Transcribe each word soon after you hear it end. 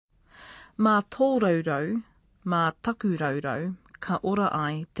Mā tōraurau, mā takuraurau, ka ora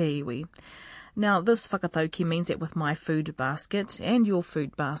ai te iwi. Now, this whakatauki means that with my food basket and your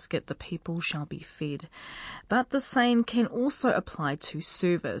food basket, the people shall be fed. But the saying can also apply to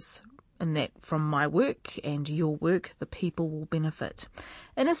service, in that from my work and your work, the people will benefit.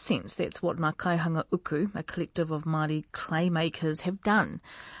 In a sense, that's what Ngā Kaihanga Uku, a collective of Maori clay makers, have done.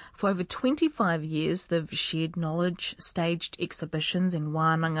 For over 25 years, they've shared knowledge, staged exhibitions and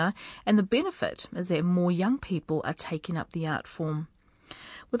wānanga, and the benefit is that more young people are taking up the art form.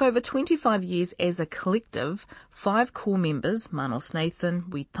 With over 25 years as a collective, 5 core members, Manos Nathan,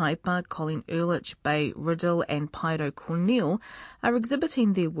 Wee Taipa, Colleen Ehrlich, Bay Riddle and Pairo Cornell, are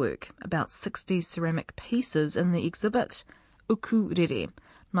exhibiting their work, about 60 ceramic pieces in the exhibit Uku Rere,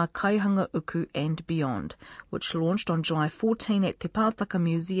 Ngā Kaihanga Uku and Beyond, which launched on July 14 at Te Pataka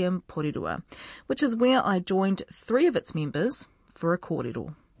Museum, Porirua, which is where I joined 3 of its members for a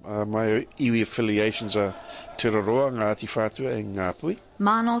kōrero. My iwi affiliations are Te Roroa, Ngāti Whātua and Ngāpui.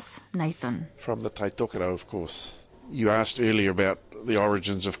 Manos Nathan. From the Taitokero, of course. You asked earlier about the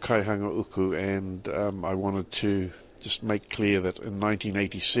origins of Kaihanga Uku, and I wanted to just make clear that in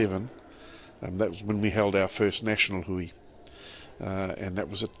 1987, that was when we held our first national hui, and that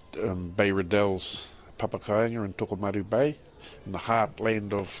was at Bay Riddell's Papakainga in Tokomaru Bay, in the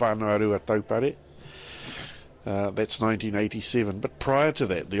heartland of Whānuarua Taupare. That's 1987. But prior to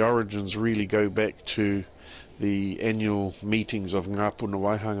that, the origins really go back to the annual meetings of Ngā Puna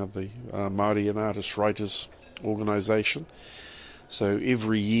Waihanga, the Māori and Artists Writers organisation. So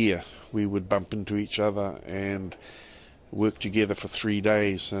every year we would bump into each other and work together for 3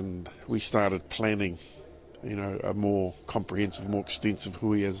 days, and we started planning, a more comprehensive, more extensive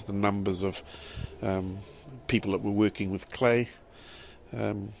hui, as the numbers of people that were working with clay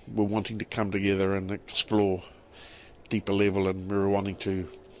were wanting to come together and explore deeper level, and we were wanting to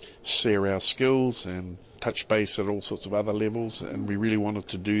share our skills and touch base at all sorts of other levels, and we really wanted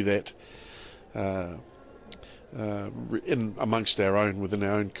to do that amongst our own, within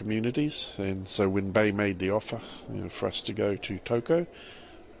our own communities. And so when Bay made the offer for us to go to Toko,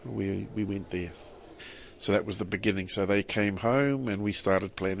 we went there. So that was the beginning. So they came home and we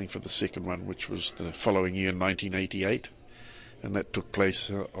started planning for the second one, which was the following year in 1988. And that took place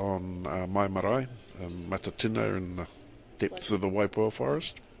on Mai Marae, Matatina, in the depths of the Waipoua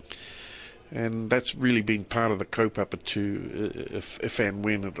forest. And that's really been part of the kaupapa to, if and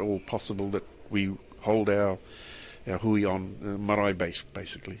when at all possible, that we hold our hui on marae base,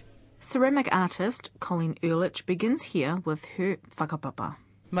 basically. Ceramic artist Colleen Ehrlich begins here with her whakapapa.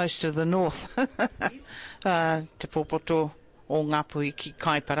 Most of the north, Te Popoto, o Ngāpui ki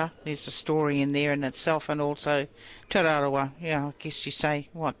Kaipara. There's a story in there in itself, and also Te Rarawa. Yeah, I guess you say,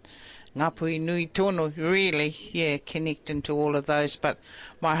 Ngāpui nui tono, really, connecting to all of those. But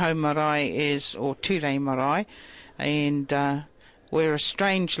my home marae is, or Ture marae, and we're a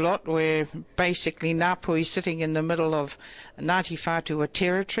strange lot. We're basically Ngāpui sitting in the middle of Ngāti Whātua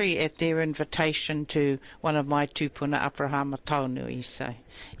territory at their invitation to one of my tūpuna Aprahama Taunui.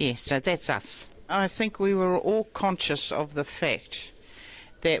 So that's us. I think we were all conscious of the fact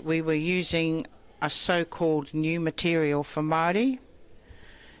that we were using a so-called new material for Māori.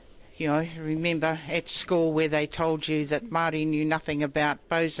 Remember at school where they told you that Māori knew nothing about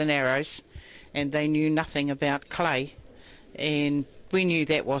bows and arrows and they knew nothing about clay, and we knew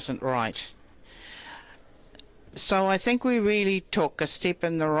that wasn't right. So I think we really took a step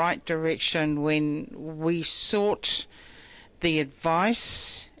in the right direction when we sought the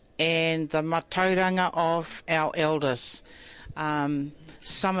advice and the matauranga of our elders,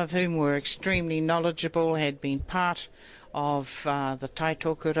 some of whom were extremely knowledgeable, had been part of the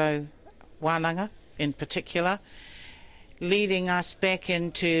Taitokoro wānanga in particular, leading us back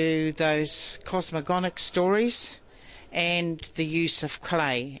into those cosmogonic stories and the use of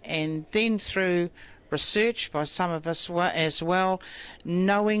clay. And then through research by some of us as well,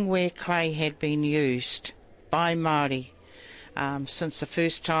 knowing where clay had been used by Māori since the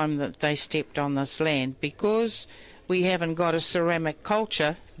first time that they stepped on this land. Because we haven't got a ceramic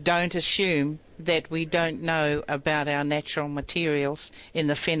culture, don't assume that we don't know about our natural materials in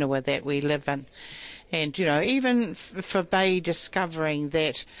the whenua that we live in. And, even for Bay discovering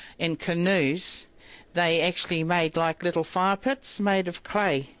that in canoes, they actually made like little fire pits made of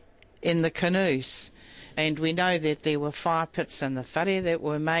clay in the canoes. And we know that there were fire pits in the whare that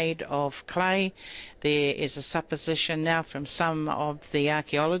were made of clay. There is a supposition now from some of the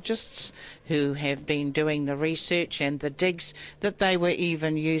archaeologists who have been doing the research and the digs that they were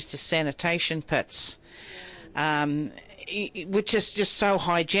even used as sanitation pits. which is just so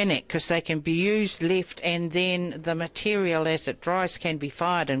hygienic because they can be used left, and then the material as it dries can be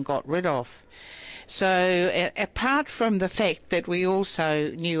fired and got rid of. So apart from the fact that we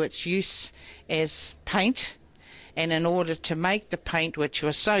also knew its use as paint, and in order to make the paint, which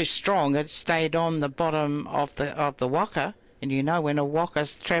was so strong it stayed on the bottom of the waka, and you know when a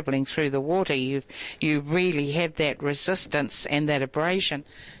waka's travelling through the water, you really have that resistance and that abrasion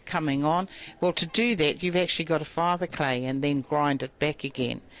coming on. Well, to do that, you've actually got to fire the clay and then grind it back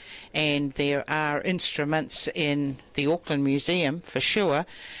again. And there are instruments in the Auckland Museum, for sure,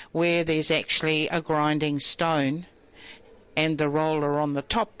 where there's actually a grinding stone and the roller on the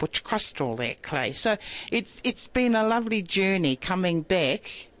top, which crushed all that clay. So it's been a lovely journey coming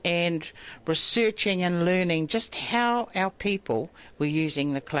back and researching and learning just how our people were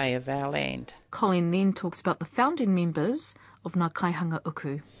using the clay of our land. Colin then talks about the founding members of Ngā Kaihanga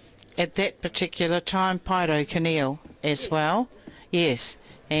Uku. At that particular time, Pairo Keneal as well, yes,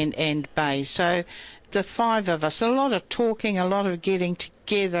 and Bay. So the five of us, a lot of talking, a lot of getting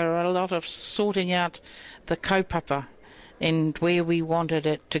together, a lot of sorting out the kaupapa and where we wanted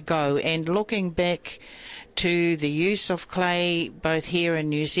it to go, and looking back to the use of clay both here in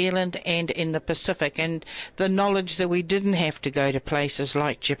New Zealand and in the Pacific, and the knowledge that we didn't have to go to places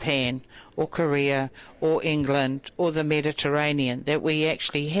like Japan or Korea or England or the Mediterranean, that we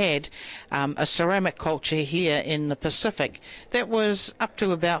actually had a ceramic culture here in the Pacific that was up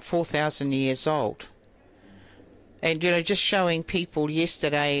to about 4,000 years old. And, you know, just showing people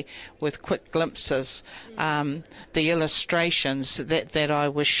yesterday with quick glimpses the illustrations that I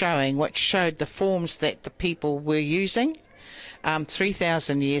was showing, which showed the forms that the people were using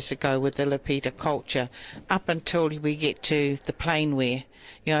 3,000 years ago with the Lapita culture, up until we get to the plainware,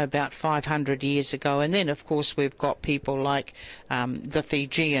 you know, about 500 years ago. And then, of course, we've got people like the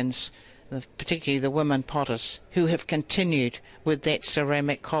Fijians, particularly the women potters, who have continued with that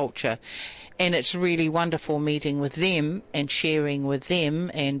ceramic culture. And it's really wonderful meeting with them and sharing with them,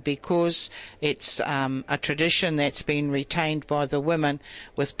 and because it's a tradition that's been retained by the women,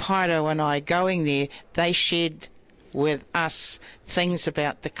 with Pairo and I going there, they shared with us things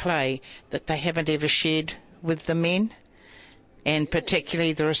about the clay that they haven't ever shared with the men, and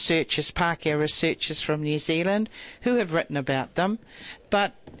particularly the researchers, Pākehā researchers from New Zealand, who have written about them,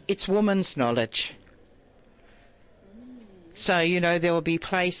 but it's women's knowledge. So, you know, there will be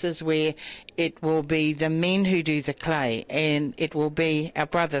places where it will be the men who do the clay, and it will be our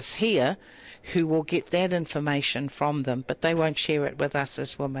brothers here who will get that information from them, but they won't share it with us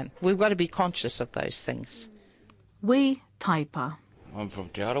as women. We've got to be conscious of those things. We taipa. I'm from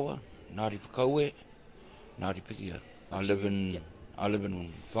Te Arawa, Ngāti Whakaue, Ngāti Pikia. I live in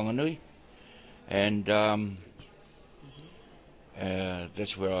Whanganui, and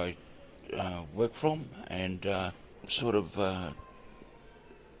that's where I work from, and sort of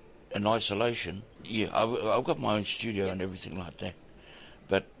in isolation. Yeah, I've got my own studio and everything like that,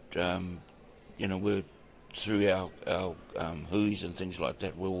 but you know, we're through our huis and things like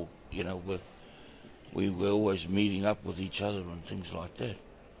that. We were always meeting up with each other and things like that.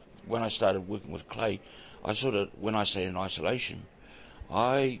 When I started working with clay, I sort of, when I say in isolation,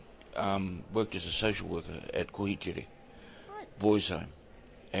 I worked as a social worker at Kohitere Boys Home,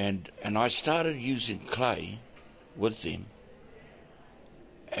 and I started using clay with them,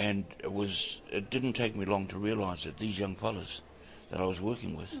 and it didn't take me long to realise that these young fellas that I was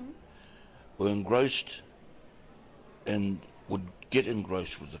working with were engrossed and would get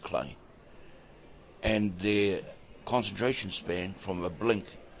engrossed with the clay, and their concentration span from a blink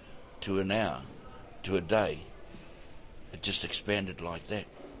to an hour to a day, it just expanded like that.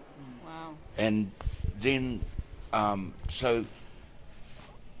 Wow. And then so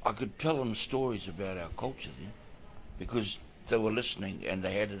I could tell them stories about our culture then, because they were listening and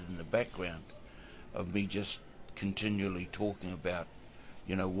they had it in the background of me just continually talking about,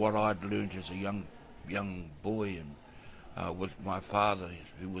 you know, what I'd learned as a young boy, and with my father,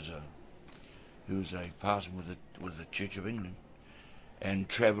 who was a pastor with the Church of England, and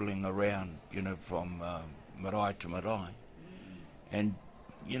travelling around, you know, from marae to marae, and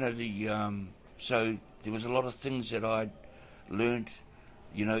you know so there was a lot of things that I'd learned,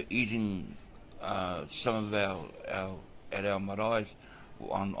 you know, eating some of our marae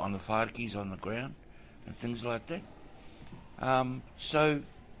on the whārikis on the ground and things like that. So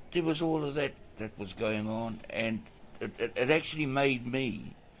there was all of that was going on, and it actually made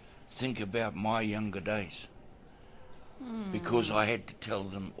me think about my younger days, because I had to tell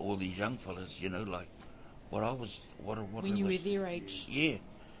them, all these young fellas, you know, like what I was, what when you were their age. Yeah,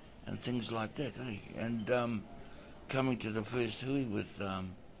 and things like that, eh? And coming to the first hui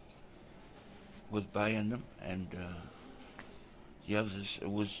with Bay and them, and the others. It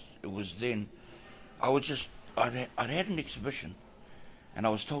was then. I'd had an exhibition, and I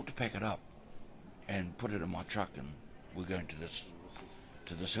was told to pack it up and put it in my truck, and we're going to this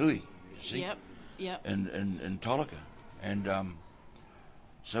hui, you see, Yep. in Tolika, and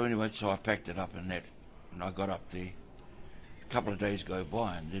so anyway, so I packed it up and I got up there. A couple of days go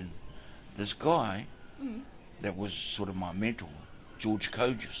by, and then this guy that was sort of my mentor, George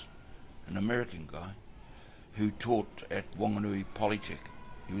Koges, an American guy who taught at Wanganui Polytech.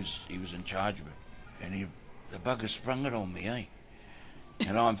 He was in charge of it, and the bugger sprung it on me, eh?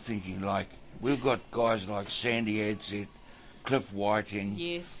 And I'm thinking, like, we've got guys like Sandy Adset, Cliff Whiting,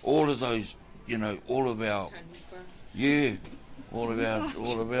 Yes. all of those, all of our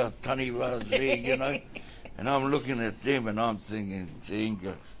Tani brothers there, and I'm looking at them and I'm thinking,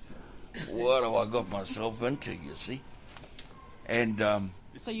 Jingus, what have I got myself into, you see? And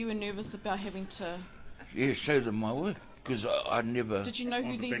So you were nervous about having to... show them my work, because I never... Did you know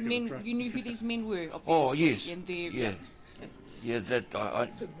who these men... You knew who these men were, obviously. Oh, yes. And they're... Yeah,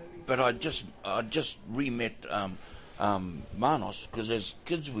 but I just re-met Manos, because as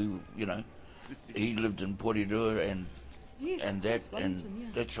kids he lived in Porirua and Yes, and that's that and Wellington, yeah.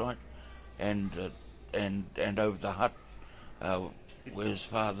 that's right, and over the hut where his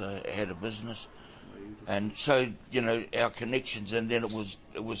father had a business, and so our connections, and then it was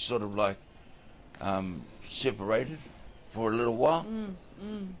sort of like separated for a little while,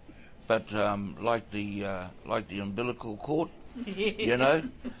 but like the umbilical cord,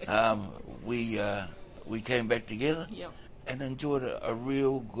 we came back together Yep. and enjoyed a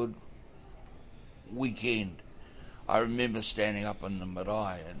real good weekend. I remember standing up in the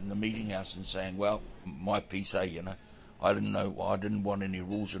marae in the meeting house and saying, well, my piece, I didn't know, I didn't want any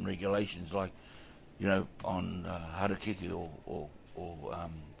rules and regulations like, on harakeke or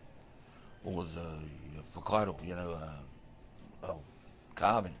the whakairo,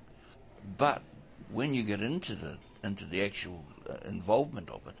 carving. But when you get into the actual involvement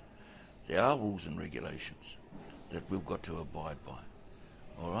of it, there are rules and regulations that we've got to abide by.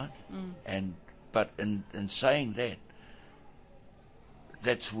 All right? But in saying that,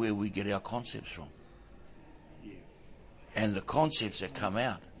 that's where we get our concepts from. And the concepts that come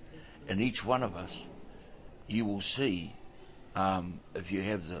out in each one of us, you will see, if you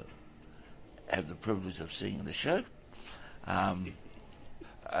have the privilege of seeing the show,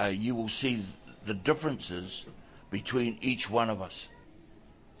 you will see the differences between each one of us.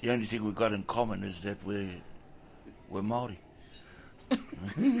 The only thing we've got in common is that we're Maori.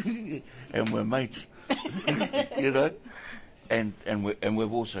 And we're mates, and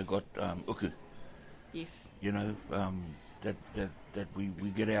we've also got uku, Yes. that we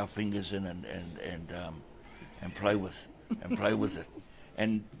get our fingers in and play with it,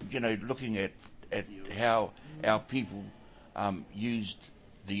 and looking at how our people used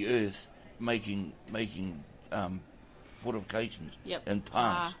the earth, making fortifications Yep. and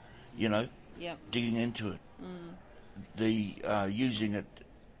palms, Yep. digging into it. The using it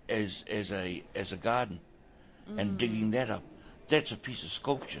as a garden and digging that up. That's a piece of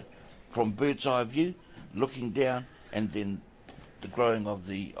sculpture from bird's eye view, looking down, and then the growing of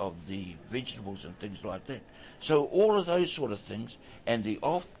the vegetables and things like that. So all of those sort of things, and the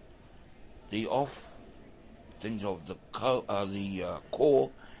off things of the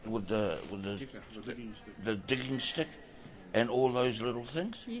core with the digging stick and all those little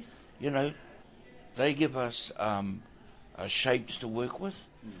things. Yes. They give us shapes to work with,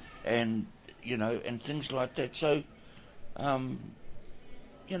 and and things like that. So, and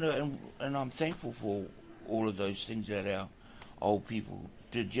I'm thankful for all of those things that our old people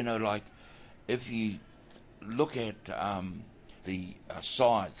did. Like if you look at the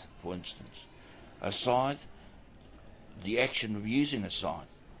scythe, for instance, a scythe, the action of using a scythe,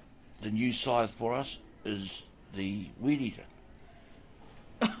 the new scythe for us is the weed eater.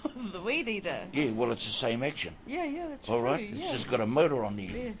 The weed eater. Yeah, well, it's the same action. Yeah, that's All true. right, Yeah. it's just got a motor on the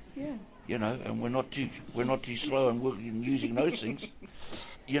end. Yeah. And we're not too slow in using those things.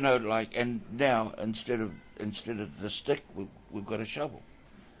 And now instead of the stick, we've got a shovel,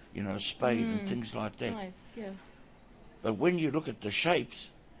 a spade and things like that. Nice. Yeah. But when you look at the shapes,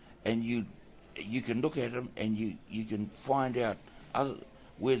 and you can look at them, and you can find out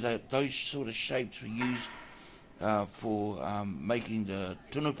where those sort of shapes were used for making the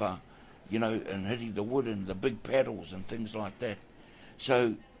tunupa, and hitting the wood and the big paddles and things like that.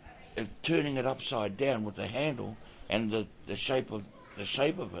 So, turning it upside down with the handle and the shape of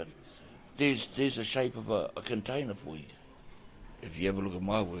it, there's a shape of a container for you. If you ever look at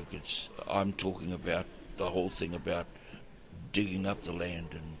my work, I'm talking about the whole thing about digging up the land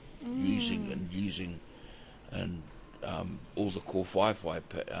and using and all the kōwhaiwhai,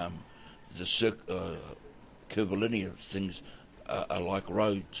 the curvilinear things are like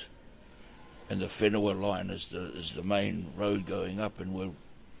roads, and the whenua line is the main road going up, and we're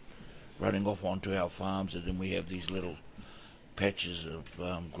running off onto our farms, and then we have these little patches of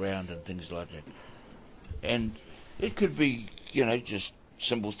ground and things like that. And it could be, just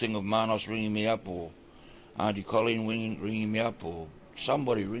simple thing of Manos ringing me up, or Auntie Colleen ringing me up, or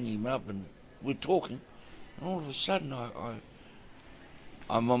somebody ringing me up, and we're talking, and all of a sudden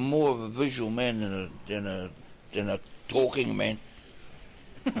I'm more of a visual man than a talking man.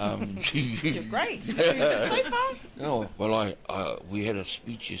 You're great. You're doing good so far. Oh, well, we had a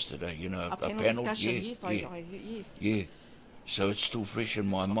speech yesterday, A panel discussion, yes. Yeah. So it's still fresh in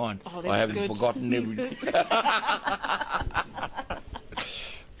my mind. Oh, I haven't good. forgotten everything.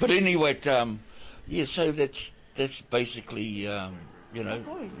 But anyway, so that's basically,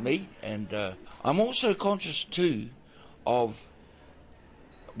 me. And I'm also conscious, too, of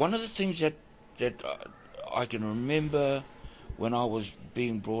one of the things that I can remember when I was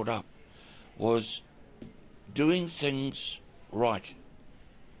being brought up was doing things right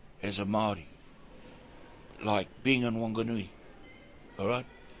as a Māori, like being in Wanganui, all right?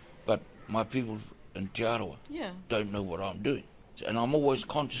 But my people in Te Arawa don't know what I'm doing. And I'm always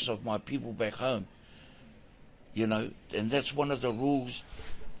conscious of my people back home, and that's one of the rules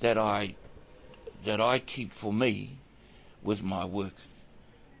that I keep for me with my work,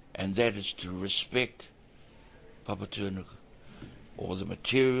 and that is to respect Papatūānuku, or the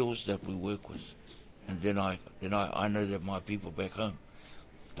materials that we work with. And then I know that my people back home,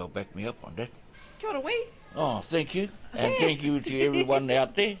 they'll back me up on that. Kia ora wei. Oh, thank you. And thank you to everyone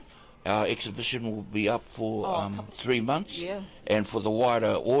out there. Our exhibition will be up for 3 months. Yeah. And for the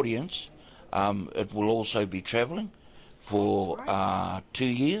wider audience, it will also be travelling for 2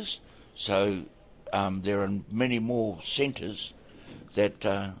 years. So there are many more centres that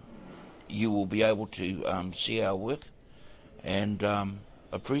you will be able to see our work and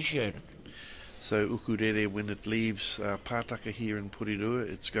appreciate it. So Uku Rere, when it leaves Pataka here in Porirua,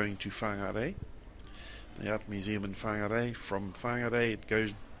 it's going to Whangarei, the Art Museum in Whangarei. From Whangarei it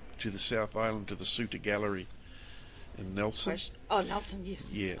goes to the South Island to the Suter Gallery in Nelson. Oh, Nelson,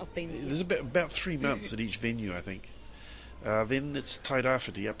 yes. Yeah. I've been there. There's about 3 months at each venue, I think. Then it's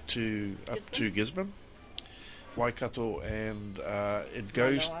Tairāwhiti up to Gisborne, Waikato, and it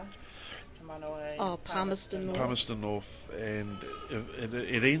goes... Palmerston North. Palmerston North, and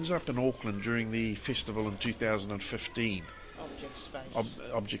it ends up in Auckland during the festival in 2015.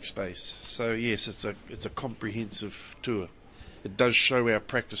 Object Space. So yes, it's a comprehensive tour. It does show our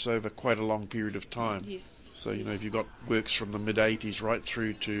practice over quite a long period of time. Yes. So if you've got works from the mid 80s right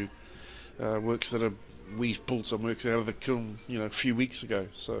through to works that are, we pulled some works out of the kiln, a few weeks ago.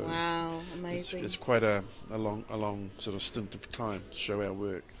 So wow, amazing. It's quite a long sort of stint of time to show our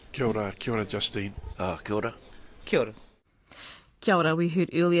work. Kia ora, Justine. Kia ora. Kia ora. Kia ora, we heard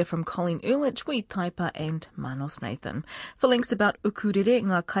earlier from Colleen Ehrlich, Wee Taipa and Manos Nathan. For links about Uku Rere,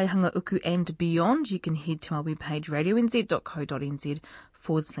 ngā Kaihanga Uku and Beyond, you can head to our webpage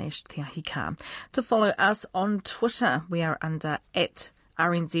radionz.co.nz/Te Ahi Ka. To follow us on Twitter, we are under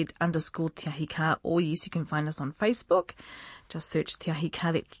 @RNZ_Te Ahi Ka, or yes, you can find us on Facebook. Just search Te Ahi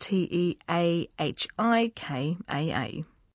Ka, that's TEAHIKAA.